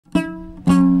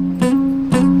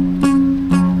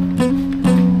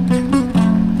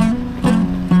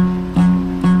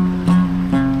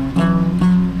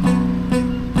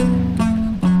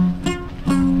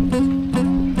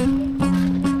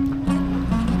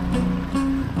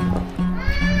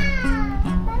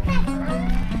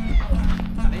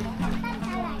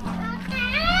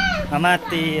I'm at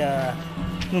the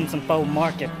Phnom Sampov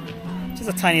market, just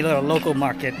a tiny little local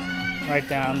market right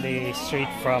down the street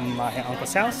from my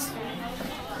uncle's house.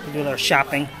 We do a little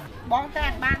shopping. What?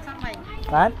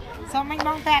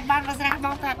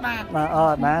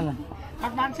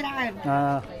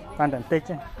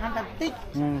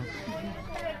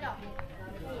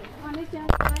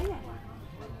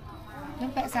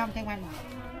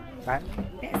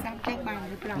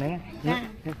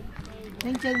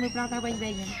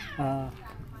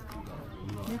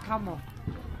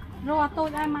 Rồi tôi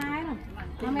ai máy rồi.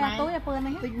 Mẹ tôi là phơi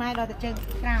này. Tôi mai rồi thì chơi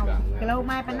cào. Cái lâu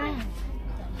mai bên này.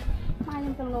 Mai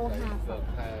nhưng cái lô hà.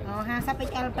 Ha sắp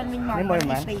XL bên mình mỏ.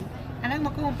 Anh nói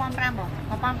một cái pom ram bỏ.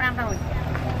 Pom ram rồi.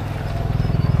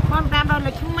 Pom ram rồi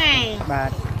là chúng mày.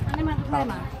 Anh nói mà thuê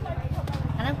mà.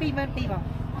 Anh nói pi bên pi bỏ.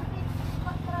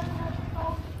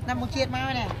 Làm một chiết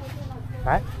máu này.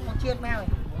 Đấy. Một chiết máu.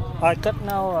 Cất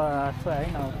nào phải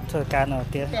nào thừa ca nào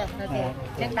kia.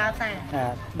 Trên đào xa.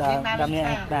 Đâm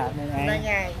nhẹ, đạp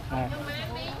nhẹ.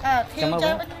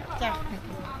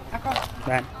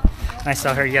 I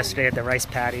saw her yesterday at the rice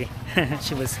paddy.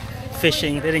 She was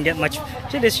fishing. They didn't get much.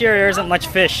 This year there isn't much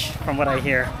fish, from what I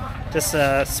hear. Just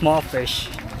small fish.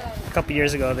 A couple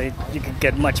years ago, you could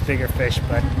get much bigger fish,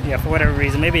 but yeah, for whatever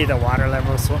reason, maybe the water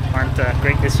levels aren't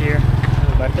great this year.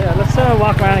 But let's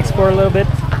walk around, explore a little bit.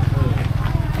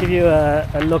 Give you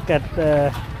a look at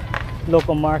the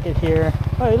local market here.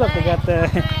 Oh, look, they got the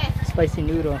spicy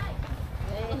noodle.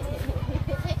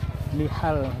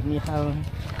 Mihal.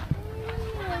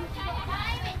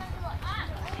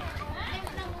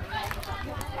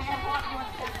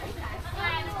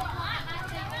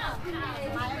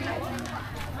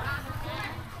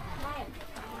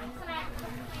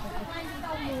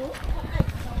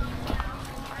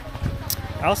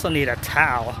 I also need a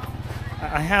towel.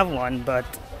 I have one, but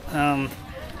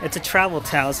it's a travel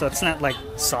towel, so it's not like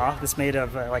soft. It's made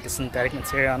of like a synthetic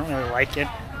material. I don't really like it,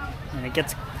 and it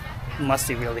gets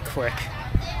musty really quick.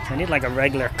 So I need like a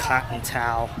regular cotton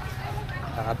towel,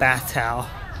 a bath towel,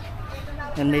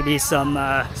 and maybe some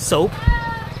soap.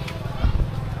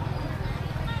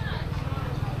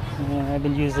 I've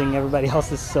been using everybody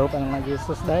else's soap. I don't like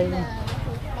this day.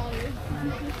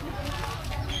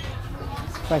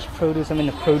 Fresh produce. I'm in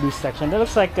the produce section. It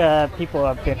looks like people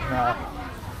are a bit,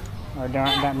 or there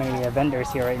aren't that many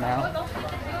vendors here right now.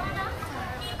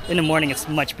 In the morning, it's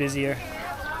much busier.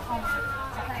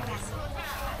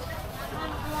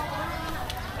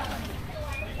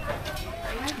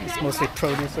 It's mostly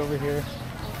produce over here.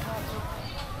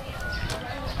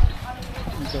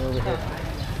 Let's go over here.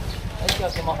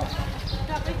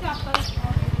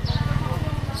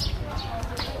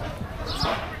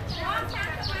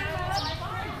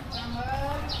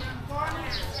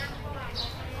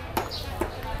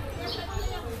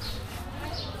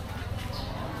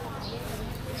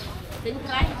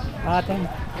 Tên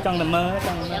trong là mơ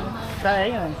trong cái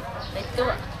ấy rồi.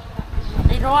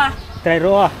 Tây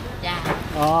rùa. Dạ.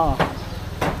 Ồ.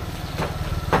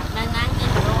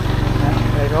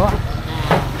 Tây rùa.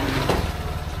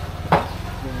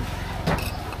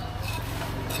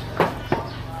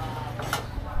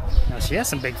 Now she has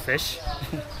some big fish.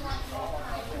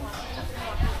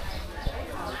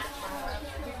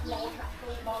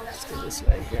 Let's go this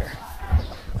way here.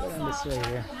 Go down this way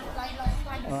here.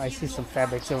 Oh, I see some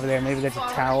fabrics over there. Maybe there's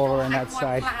a towel on that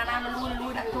side.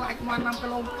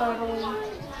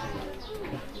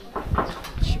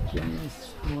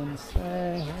 Chickens, one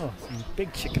side. Oh, some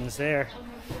big chickens there.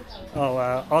 Oh,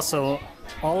 also,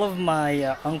 all of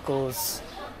my uncle's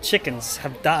chickens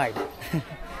have died.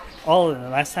 All of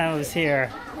them. Last time I was here,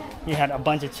 he had a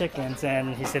bunch of chickens,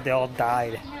 and he said they all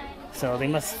died. So they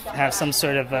must have some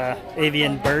sort of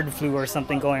avian bird flu or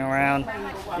something going around.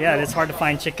 Yeah, it's hard to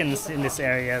find chickens in this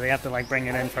area. They have to like bring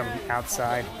it in from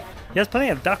outside. He has plenty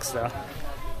of ducks though.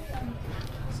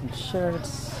 Some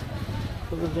shirts,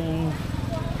 clothing.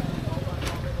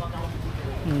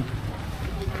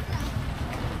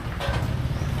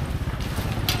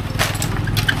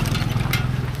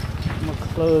 More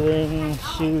clothing,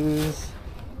 shoes.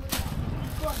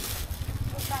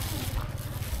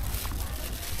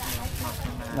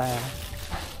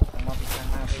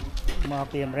 Mò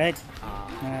tìm rết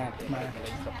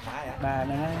bà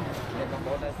nó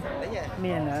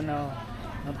miền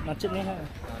nó chữ này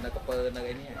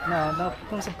nó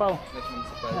không sắp bao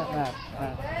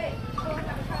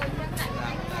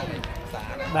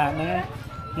bà nó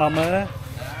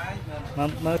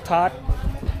mơ thoát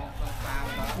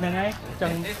nâng ấy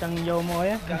chân vô môi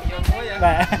á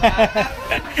bà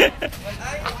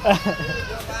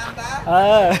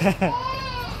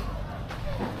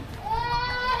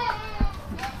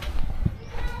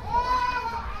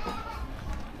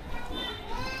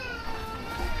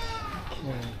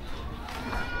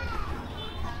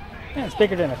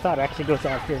bigger than I thought. It actually goes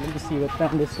out here. Let me see what's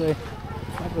down this way.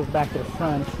 That goes back to the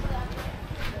front.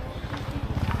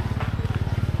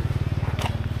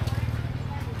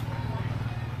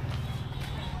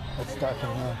 Let's start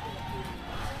from here.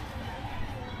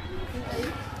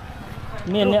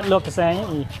 Miên nhận luộc cái xe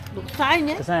nhỉ? Luộc sai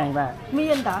nhé. Cái xe anh bạn.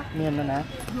 Miên đó. Miên đó nè.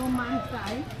 Vô mang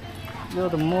sai. Vô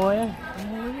tầm môi á.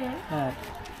 Môi á.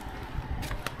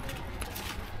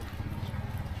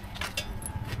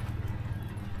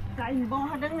 Cái bò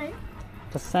đứng đấy.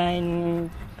 Cái xe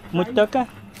một tấc á.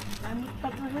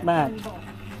 Bạn.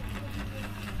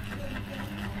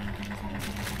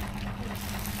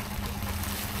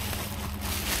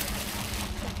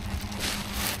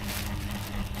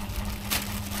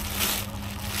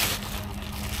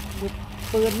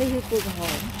ปืนไม่คือปืนหอ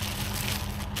ม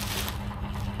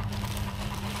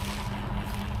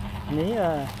นี้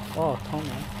thông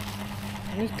hả?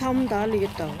 นี่ทอมตาเลีย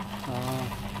ต่อ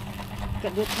กระ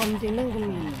ดูกทอมจริงนั่งก็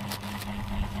มี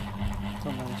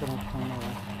Thông này trong thông này.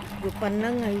 อยู่ปัน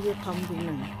นั่งไงอยู่ทอมจริง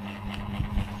นั่ง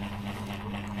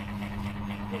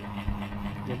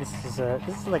Yeah, this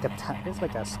is like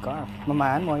a scarf.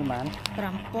 Mamán, môi mán. ตร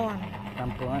ำป้อน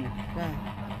Rampuan. ได้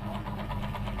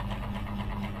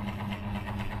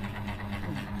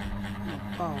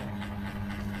ป่อ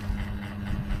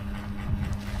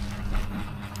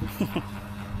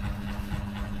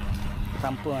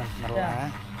Rampuan, marla.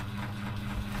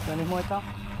 Rồi đi môi tóc.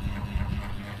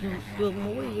 อยู่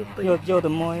มุ้ยอยู่ปี Vô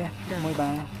tầm môi, môi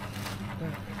bằng.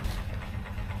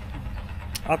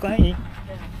 Có gì?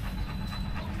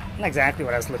 Not exactly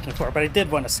what I was looking for, but I did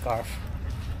want a scarf.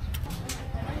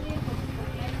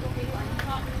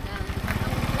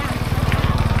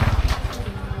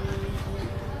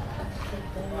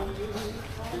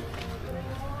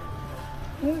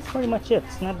 That's pretty much it.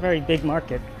 It's not a very big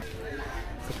market.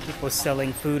 So people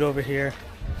selling food over here.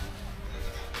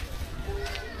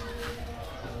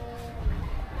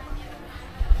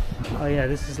 Oh yeah,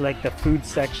 this is like the food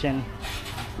section.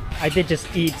 I did just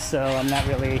eat, so I'm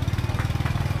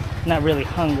not really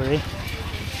hungry.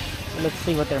 Let's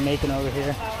see what they're making over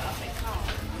here.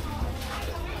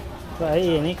 Cái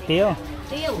gì nhỉ? Tiêu.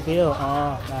 tiêu Tiêu.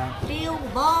 tiêu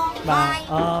bò Bà mai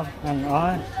ăn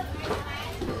ó.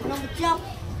 nông chốc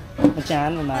Nó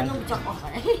chán mà. nông chốc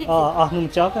nung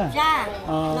chốc à? cha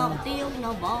nông tiêu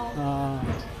nông bò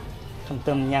Trong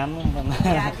tầm nhắm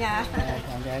cha cha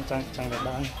chẳng được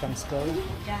đón trong school.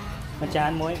 cha Nó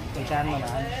chán muối, nó chán mà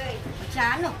bạn.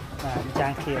 chán rồi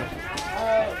Chán kia.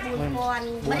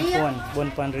 Buôn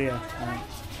con rìa.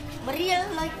 Maria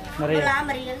lấy Maria.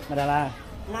 Maria Madala.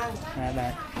 ngon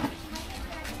Đây.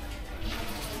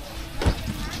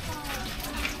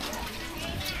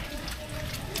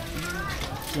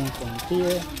 Chiên phồng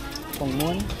tia, phồng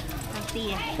muốn,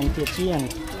 phồng tia chiên,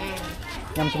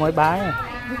 nhằm cho mỗi bái à.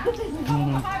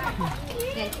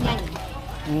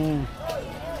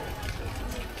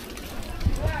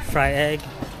 Fried egg.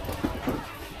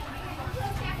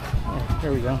 Yeah,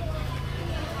 there we go.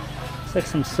 It's like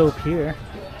some soap here.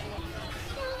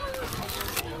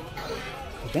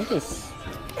 I think it's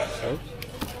soap.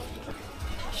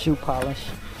 Shoe polish.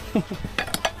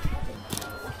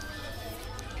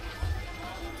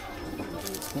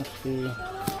 Let's see.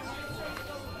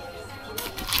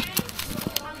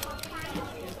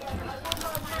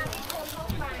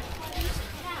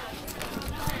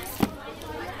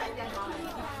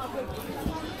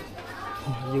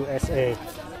 USA.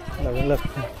 Look,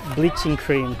 bleaching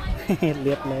cream.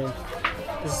 Lip layer.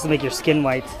 This is to make your skin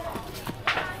white.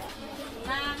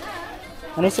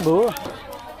 Ano yung sabu?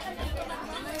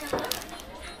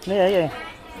 Ano yan?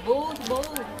 bố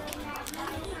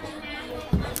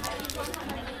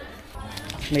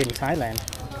Made in Thailand.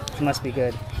 It must be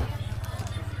good.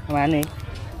 Ano yan eh?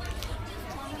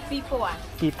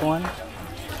 Pipon.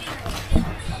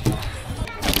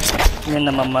 Miên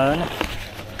là mầm mớ nè.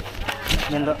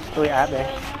 Miên đôi áp đấy.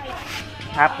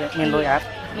 Áp đấy, miên đôi áp.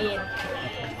 miền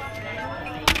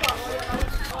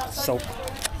Soap.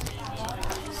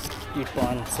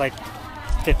 Pipon. It's like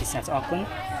 50 cents. Auckland.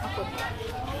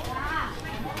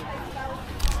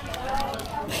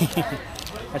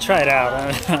 I try it out.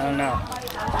 I don't know.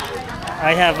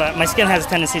 I have my skin has a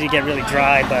tendency to get really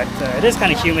dry, but it is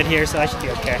kind of humid here, so I should be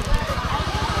okay.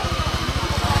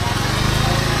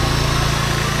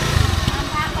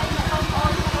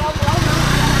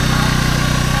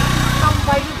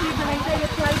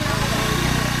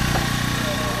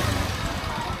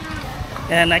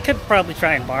 And I could probably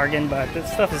try and bargain, but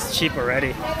this stuff is cheap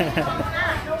already.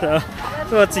 So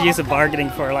what's the use of bargaining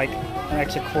for like an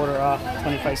extra quarter off?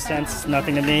 25 cents,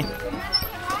 nothing to me.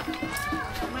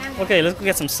 Okay, let's go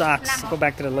get some socks. Go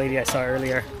back to the lady I saw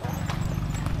earlier.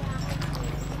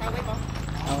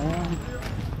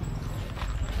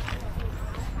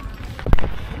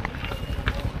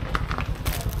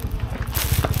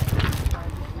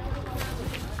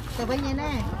 Từ bên như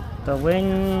nè. Từ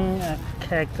bên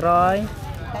khe cõi.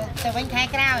 Từ bên khe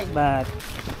cõi. Bà.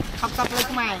 Không tập lên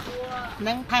mày.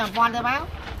 Nâng thay một con cho báo.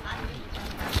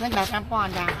 Nâng đặt năm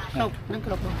con ra. Tục, nâng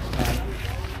lục luôn.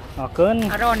 Cơn.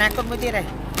 Rồi nè con mới đi đây.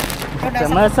 Chả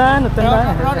mơ xa nữa tên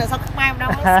đó. Rồi để sao không mai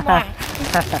đâu.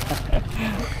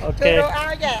 Ok. Chơi đồ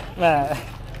ao vậy. Bà.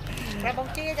 Ra bóng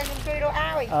chia cho chơi đồ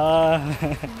ao ấy.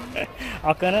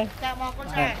 Cơn đấy. Chào mong con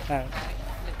trai.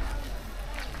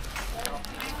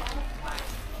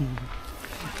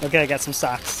 Okay, I got some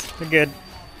socks. We're good.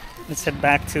 Let's head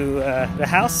back to the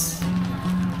house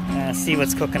and see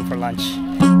what's cooking for lunch.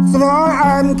 Sure.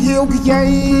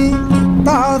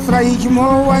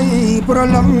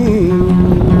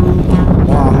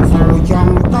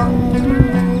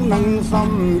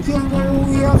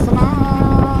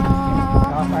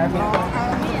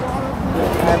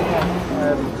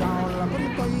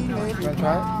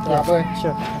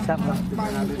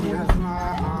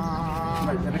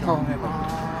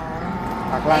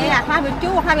 Hạt hoa với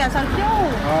chu, hai sao chu.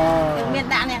 Miền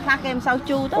đạn này hoa kem sao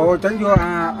chu thôi. Ồ, chẳng vô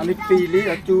anh đi pi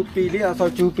lít, chu pi lít, sao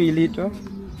chu pi lít đó.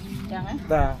 Chẳng ấy.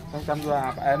 Dạ, chẳng vô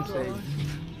em sẽ.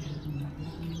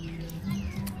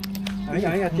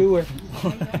 Anh là chu rồi.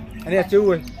 Anh là chu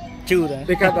rồi. Chu đấy.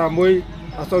 Đây cả mùi,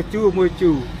 sao chu mùi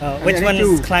chu. Which one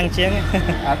is klang chiang?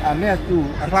 Anh là chu,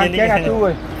 klang chiang là chu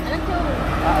rồi.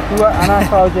 Anh chu, anh là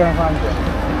sao chiang klang chiang.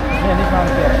 Này đi klang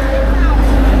chiang.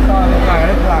 Sao lại klang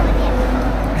đấy klang.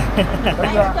 Anh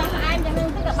cho anh cho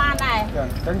nên tức là ban này.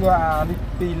 Chẳng vô đi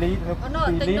pi lít,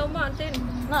 pi lít.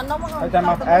 Nó ta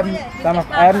mặc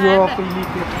em vô pi lít.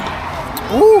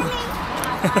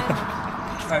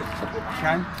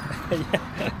 Khánh.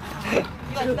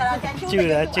 Chu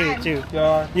đó, chu.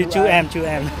 You chu em. Chu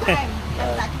em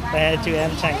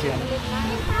sang chu em.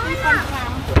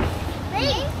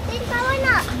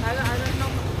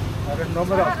 Nó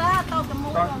mới rồi.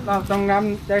 Trong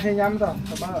ngắm, chạy thì nhắm rồi.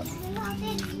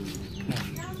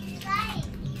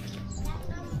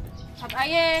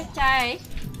 Ai trai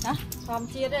hả? Thăm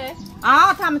chia đây.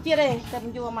 Thăm chia đây. Tâm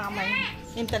vô mà mày.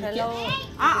 Em tình chia.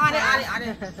 Đây.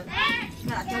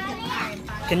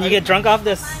 Can you get drunk off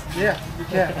this? Yeah, you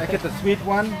can. I get the sweet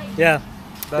one. Yeah.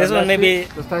 This one maybe.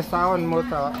 The Thai sour and more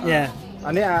sour. Yeah.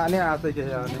 Anh ấy tôi kìa.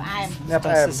 Nếp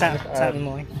em. Sao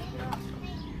mồi.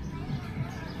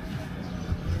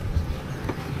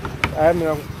 Em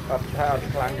không ở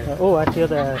khlang kìa. Oh, I feel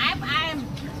the. Em.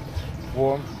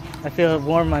 Warm. I feel it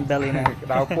warm my belly now. Cái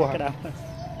đau quá.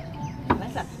 Nó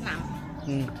sạch nặng.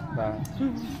 Dạ.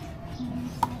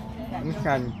 Nó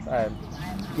ngon em.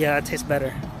 Yeah, it tastes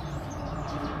better.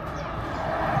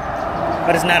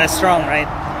 But it's not as strong, right?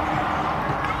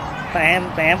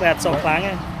 Em gạt sọc khoáng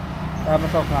ấy. Em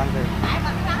sọc khoáng thì.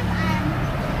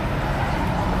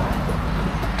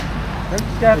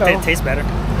 It tastes better.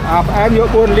 Em vô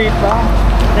 4 lít đó.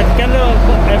 Get a little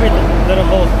everything, little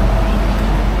both.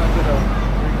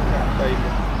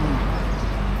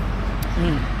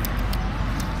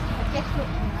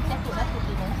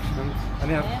 Anh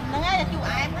em. Nó ngay là chú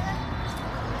em đó.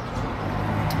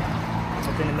 It's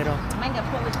in the middle. Mang gặp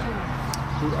cô với chú.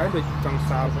 Chú ấy được trong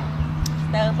sao thôi.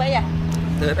 Từ bây giờ.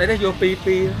 Từ ấy nó vô pi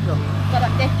rồi. Còn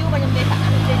đặt chú bao nhiêu đây bạn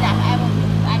ăn chơi đạp em không?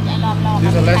 Anh chạy lòm.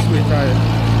 These are less sweet tire.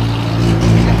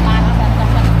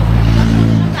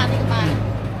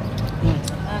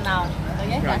 Nào, tôi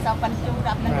nhớ cả sao pan chú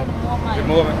đập nó mua mà. Để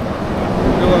mua mà.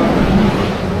 Mua.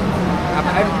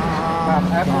 Em. Ra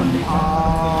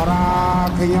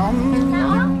thì nhóm.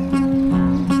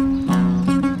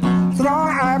 Sro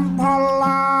em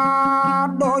phala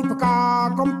đôi cả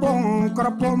công pong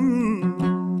krapom.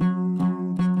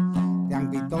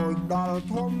 Yang bị tôi đal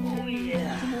thom.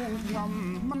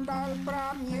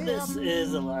 This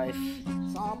is a life.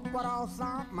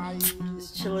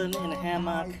 Just chilling in a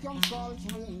hammock.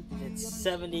 It's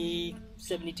 70,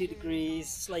 72 degrees,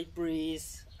 slight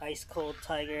breeze, ice cold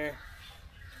tiger.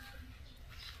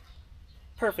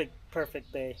 Perfect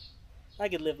day. I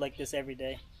could live like this every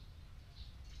day.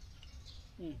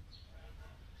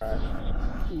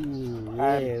 Ooh,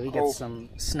 yeah, we got some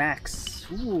snacks.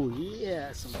 Ooh,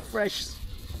 yeah, some fresh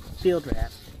field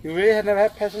wrap. You really have never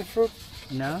had passion fruit?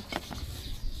 No.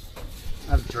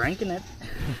 I've drinking it.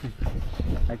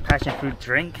 Like passion fruit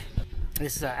drink.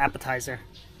 This is an appetizer.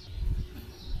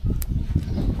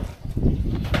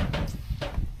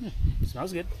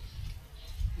 Smells good.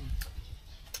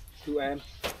 Chú em.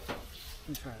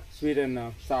 Try it. Sweet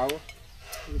and sour.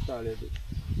 Try a little bit.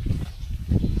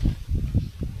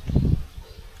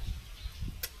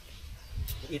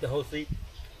 Eat the whole seed.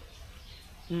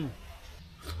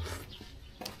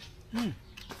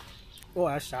 Oh,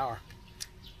 that's sour.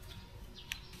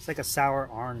 It's like a sour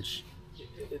orange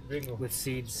with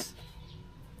seeds.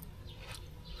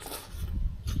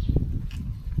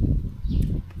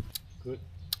 Good.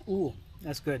 Ooh,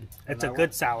 that's good. It's a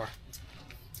good sour.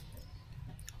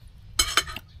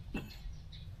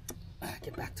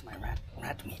 Get back to my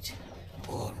rat meat.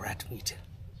 Oh, rat meat.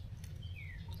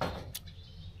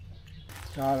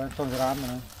 Cho con rán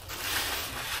mà.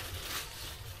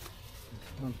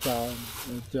 Con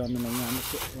cho mình làm nó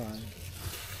cuộn vào.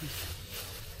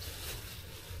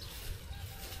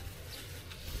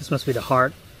 This must be the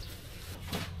heart.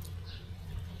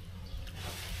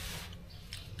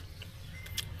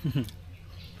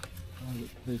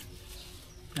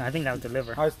 I think that was the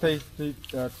liver. How's tasty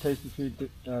sweet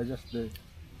yesterday?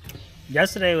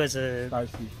 Yesterday was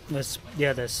Spicy.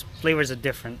 the flavors are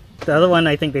different. The other one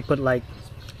I think they put like,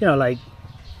 you know, like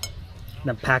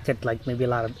the packet, like maybe a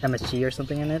lot of MSG or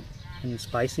something in it, and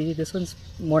spicy. This one's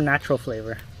more natural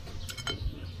flavor.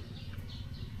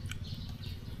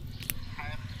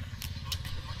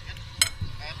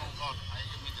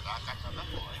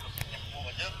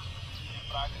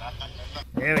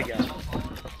 There we go.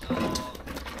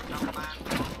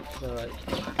 Alright,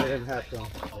 they didn't have some.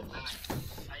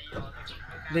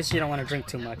 This you don't want to drink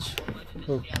too much.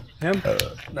 Who? Him?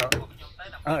 No,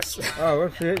 us.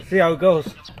 Oh, we'll see how it goes.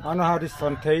 I don't know how this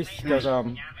one tastes because I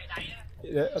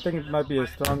think it might be a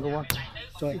stronger one.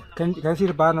 So can you see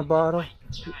the bottom bottle?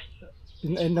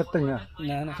 Ain't nothing there.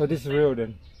 No. So this is real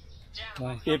then.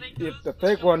 Why? If the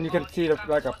fake one, you can see the,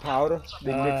 like a powder.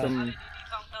 They mix some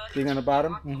thing on the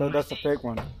bottom. So that's the fake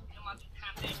one.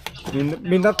 I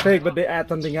mean not fake, but they add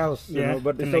something else. You know,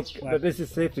 but it's okay, but this is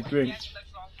safe to drink.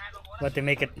 But they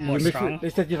make it more You mix strong. it, they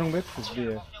said you don't mix this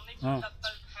beer. Oh,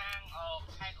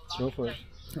 Go for it.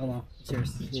 oh well.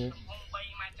 Cheers. Yeah.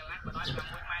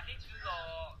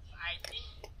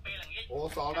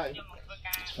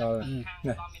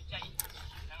 Này.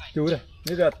 Chú đây,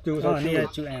 đây là chú Oh, saoนี่ chú?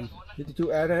 จูแอม Chú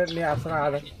ấy đây, này áp ra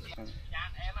đây.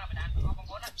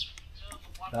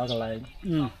 Đó là lại.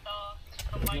 Nhưng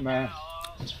mà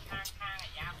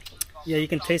Yeah, you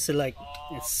can taste it like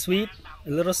it's sweet, a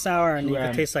little sour, and you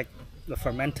can taste like the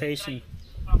fermentation.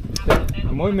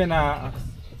 mỗi bên là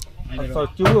sao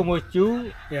chú, mỗi chú,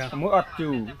 Yeah. mỗi ớt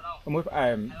chú, mỗi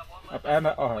em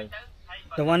là ỏi.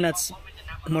 The one that's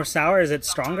more sour, is it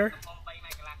stronger?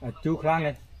 Chú khang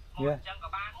này, yeah.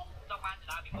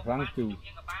 Khang chú.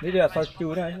 Đây là sao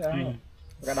chú đây?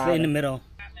 It's in the middle.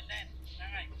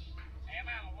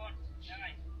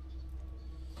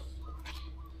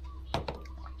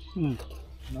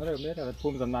 Nó được biết là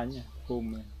phun tầm nành nha,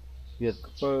 phun Việt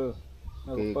pơ,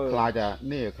 khai ra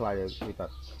nè khai ra cái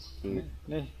tật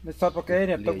này, nó sót vào cái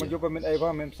này, tôi mà giúp mình ấy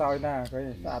qua mình sao na, cái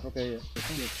này sạt vào cái,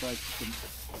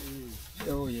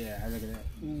 oh yeah, look at that.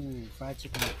 Fried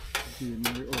chicken. Thì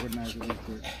mình organize it.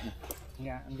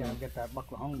 Yeah, I'm gonna get that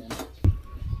buckle home then.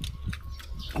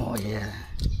 Oh yeah.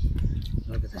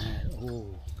 Look at that. Oh.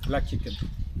 Black chicken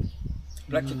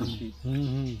feet.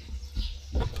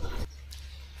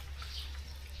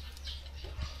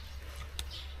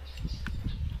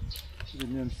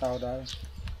 Nhìn nhìn sao đấy.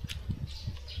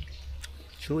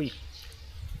 Chewy.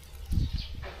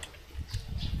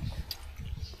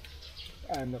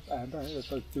 Ăn đó là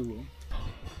tôi chủ.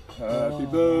 Happy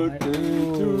birthday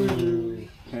to you.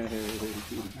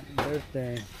 Happy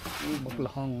birthday. Buckle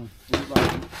home.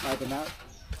 Bài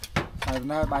tuần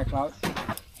nào bài cloud.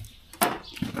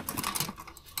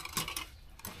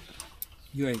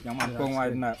 Dưới trong ăn cô ngoài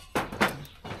nè.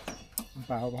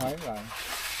 Vào hái lại.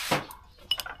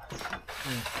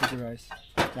 Chicken rice.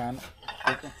 Chán.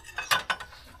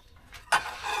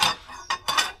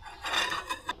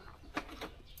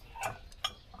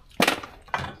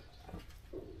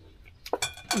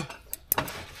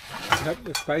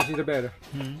 The spicy the better.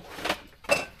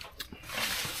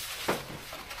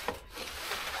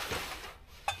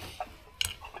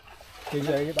 Cái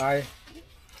dây cái bài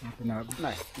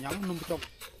này nhắm nung trong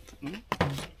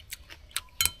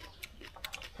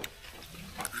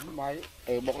bài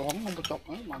ở bọc hóng nung trong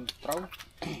ấy mà trâu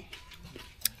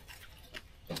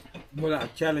mua là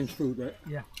challenge food đấy.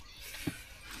 Yeah.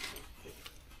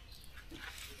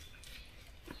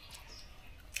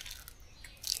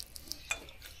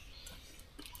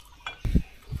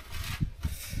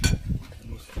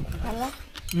 Hello.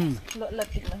 Lật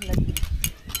thịt.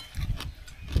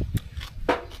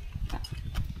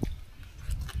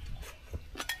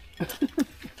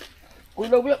 ui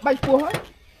đâu biết bay cua hết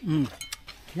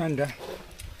Nhanh ra.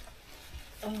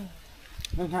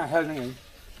 Nó hạ hơn này.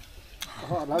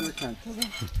 Họ nói được này.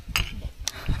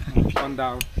 Con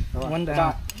đào. One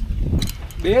down.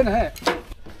 Đến hết.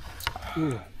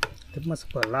 Ooh, they must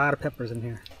have put a lot of peppers in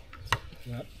here.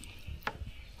 Yep.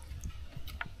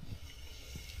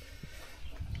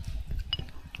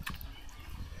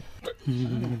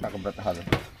 Tak berat hal.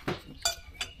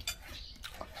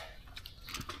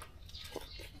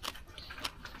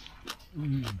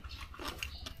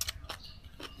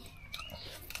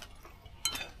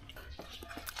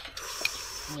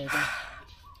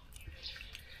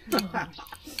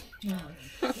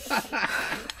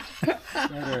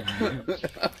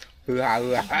 Hư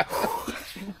hả.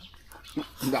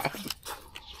 Đó.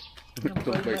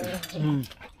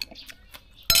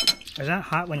 Is that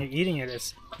hot when you're eating it?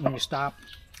 Is when you stop?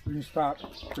 When you stop,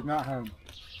 it's not home.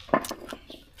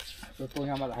 Tôi cô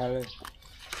nhau mà lại lên.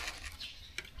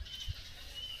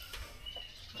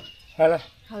 Hay là,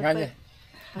 ngay nhỉ?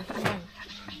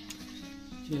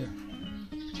 Chia.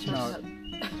 No.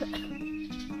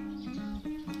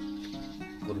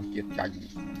 Con chết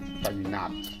canh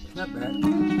nát. Not bad.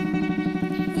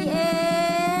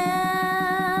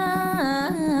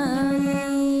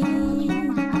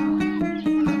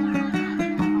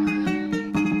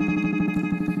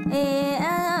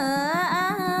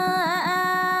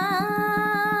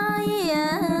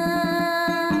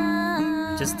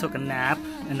 Just took a nap,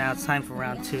 and now it's time for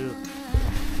round 2.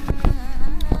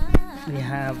 We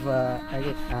have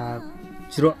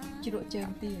churro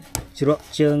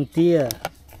churng tia,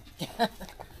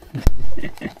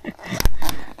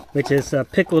 which is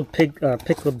pickled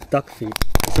duck feet.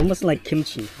 It's almost like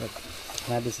kimchi. Look,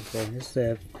 glad this is there. This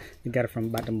we got it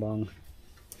from Battambang.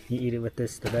 You eat it with the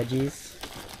veggies.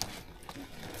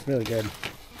 It's really good.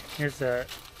 Here's the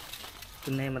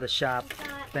name of the shop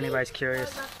if anybody's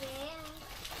curious.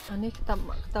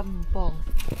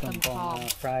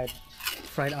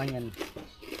 Fried onion,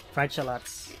 fried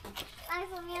shallots.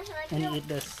 And you eat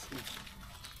this.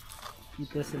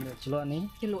 Eat this in the chulot ni.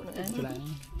 Chulot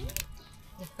ni.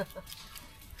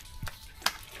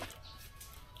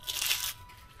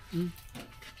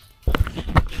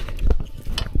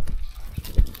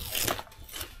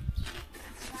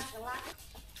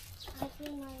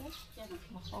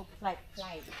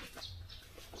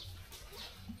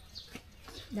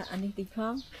 Đặt anh đi tí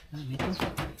không?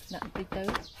 Đặt tí tới.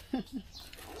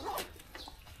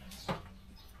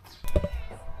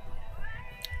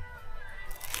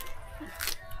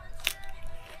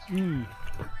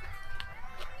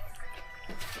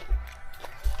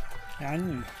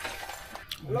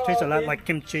 It tastes a lot like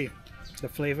kimchi. The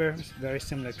flavor is very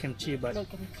similar to kimchi, but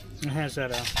it has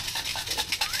that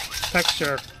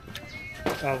texture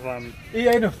of you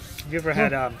ever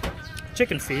had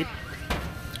chicken feet,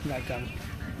 like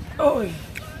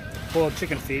boiled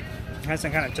chicken feet? It has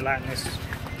some kind of gelatinous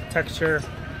texture,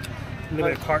 a little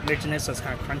bit of cartilage in it, so it's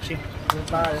kind of crunchy.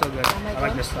 So good. I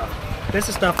like this stuff. This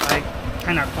is stuff I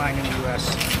cannot find in the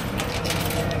US.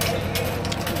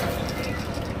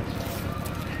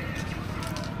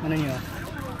 And then you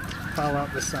follow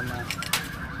up with some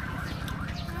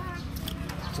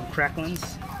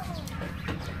cracklings.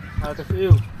 Out of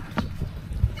you.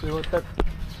 See what that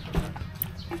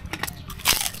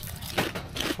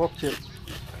pork chip.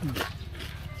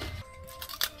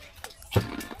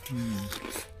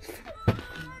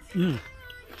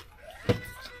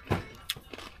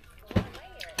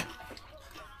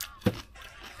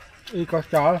 Y có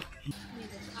chó.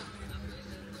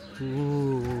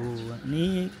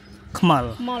 Ni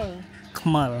khmal.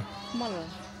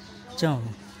 Chong.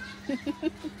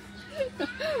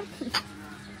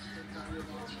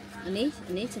 Ini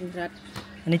cengrat.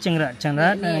 Ini cengrat,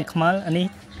 khmal, ini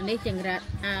cengrat.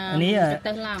 Ini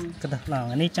keteh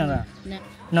long. Ini cengrat.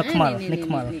 No khmal, ni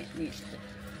khmal.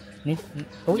 Ni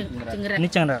ini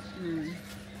cengrat.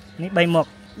 Ni bay mok.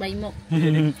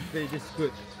 This is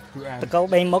good. The câu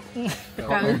bay mok.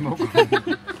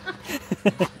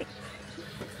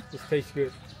 This tastes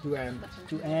good.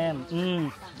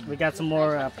 2M. We got some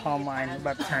more palm wine. We're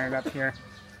about to turn it up here.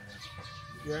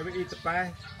 You ever eat the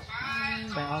pie?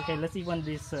 Okay, let's eat one of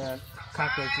these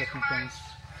cockroach looking things.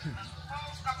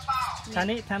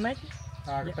 Tani, tamek?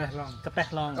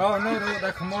 Kapeh long. Oh no,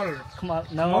 that's kamal.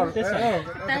 No, this one.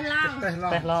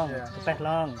 Kapeh long. Kapeh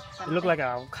long. It looked like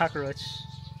a cockroach.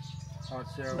 Oh,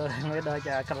 sure. Like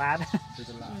a kalad.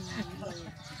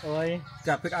 Oi.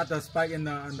 Got pick out the spike in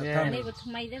the tummy.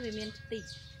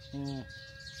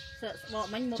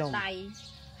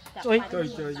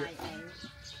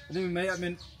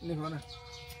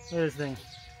 What is this thing?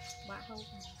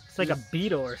 It's like a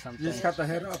beetle or something. You just cut the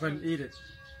head off and eat it.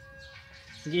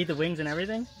 You eat the wings and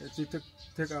everything? You took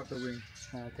out the wing.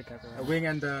 Take out the A wing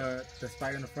and the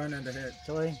spike in the front and the head.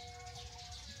 Joy.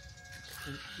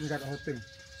 You got the whole thing.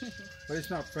 But it's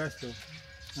not fresh though.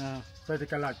 Oh. But they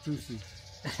got like juicy.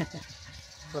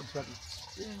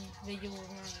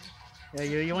 Yeah,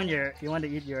 you want to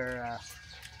eat your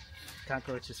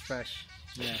cockroaches fresh.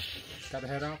 Yeah. Got the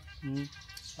head off?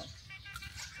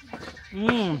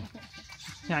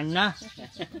 Nhanh nha.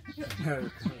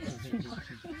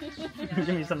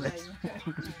 Give me some of this.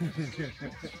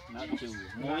 Nó chú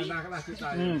muối.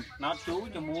 Nó chú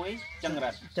cho muối chân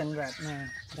rạch. Chân rạch nè.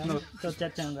 Cho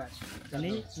chất chân rạch.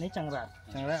 Ní chân rạch.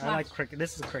 Chân rạch. I like cricket.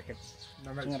 This is a cricket.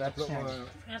 Chân rạch.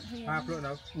 Half float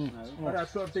now. But I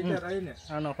float take that in it.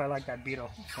 I don't know if I like that beetle.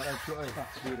 But I float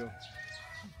beetle.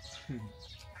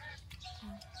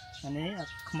 And this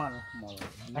khmal.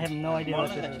 I have no idea what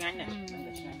it is.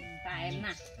 I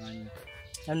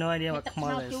have no idea what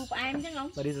khmal is.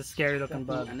 But it's a scary looking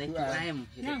bug. It's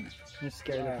a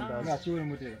scary looking bug.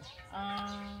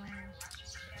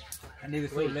 And they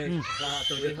so late.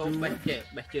 Tôi không bách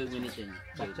chơi với này chừng.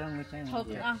 Hộp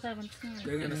ăn tơ vẫn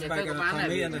They're gonna Tôi spike có on bán the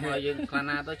này and the mà head. dừng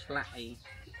Klana tôi lại.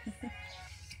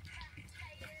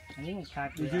 They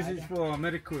use it for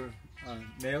medical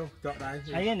nail, got that.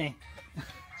 Ayan eh.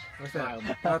 What's that?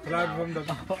 From the.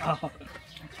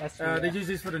 They use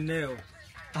this for the nail.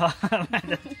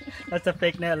 That's a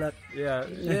fake nail. Look.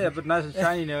 Yeah, but nice and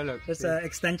shiny nail. Look. It's an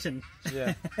extension.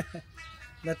 Yeah.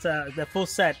 That's the full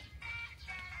set.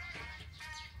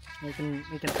 You can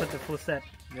put the full set.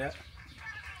 Yeah.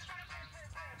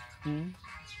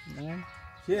 Yeah.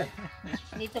 Yeah.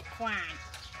 Need to cry.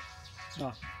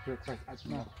 No.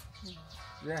 No.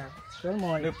 Yeah. Rất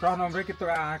mồi. The problem với cái tôi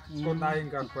con tay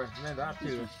gần quên nên đã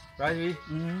chịu. Right we.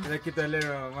 They get the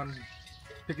little one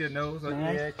pick the nose so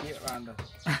yeah kia ăn được.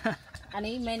 Anh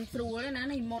ấy men through đấy,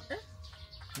 này một đấy.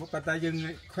 Một bàn tay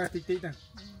dừng khoe tí tí nè.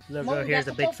 Little girl here is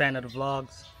a big fan of the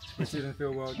vlogs. She didn't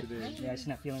feel well today. Yeah, she's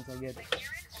not feeling so good.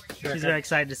 She's very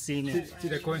excited to see me. See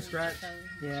the coin scratch?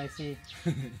 Yeah, I see.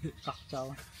 Cọc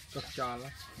trâu. Cọc trâu đó.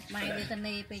 Mai đi tên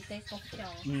này bị cái cọc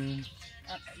trâu.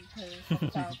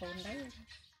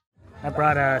 I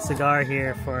brought a cigar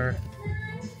here for.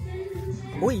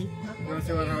 Oi!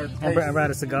 I brought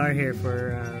a cigar here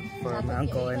for my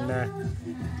uncle, and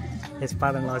his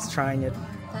father-in-law is trying it.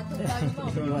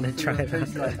 You want to try it?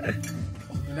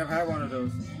 You never had one of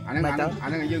those. Anh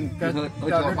ấy dừng hơi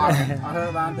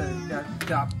cho bán thì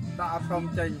chạp đã không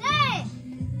chênh.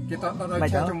 Cái tôi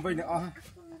chơi trong vinh nữa.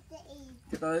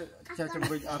 Cái tôi chơi trong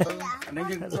vinh anh ấy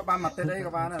dừng có bán mặt tới đấy có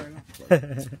bán rồi.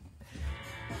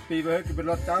 Vì với cái bên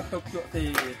lót cháu tục chỗ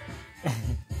thì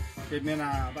cái bên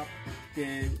nào đó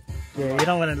cái. Yeah, you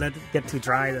don't want to let it get too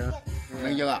dry though.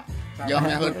 Anh giờ ạ. Giờ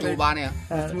nhà hơn tu ba nè.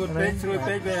 Xuôi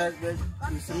page về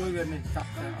xuôi về này chặt.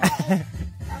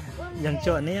 Yang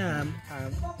chỗ này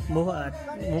mua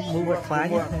vật khoái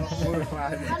nhé.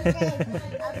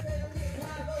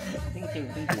 Tiếng chừng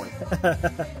tiếng cuội.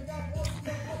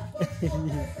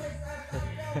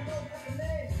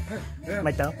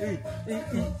 Mày tao.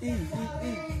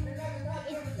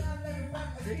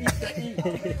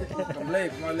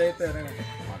 Lê từ này.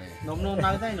 Nôm nôm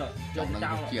nói thế rồi. Trong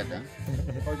nó triệt đấy.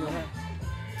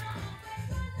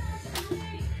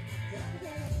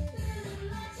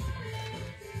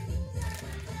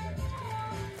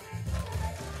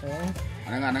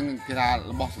 Anh kita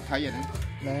lebih sukai ya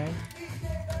Đấy.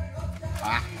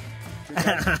 Ah.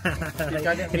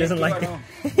 He doesn't like it.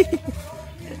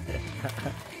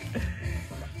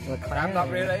 Đám đọc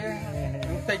về đấy,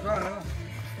 tịch quá nữa.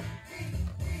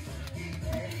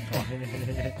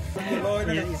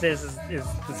 He says it's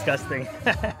disgusting.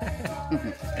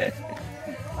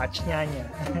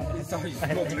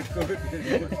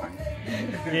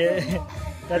 Yeah,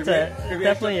 that's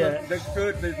definitely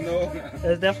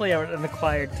there's definitely an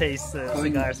acquired taste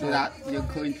cigar smoke. You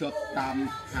khơi chụp tam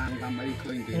hàng tam ấy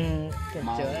khơi kì.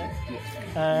 Màu.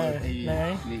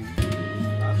 Đấy.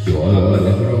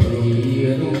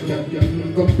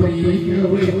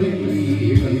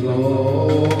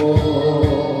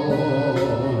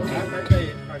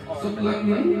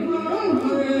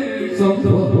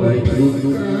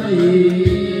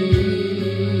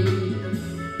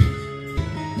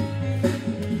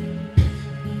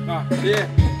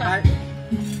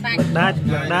 Đát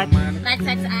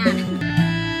sạch sạch.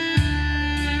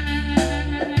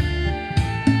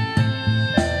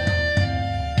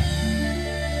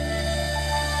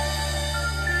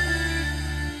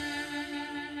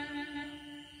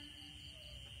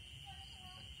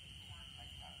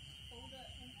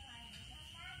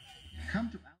 Come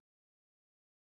to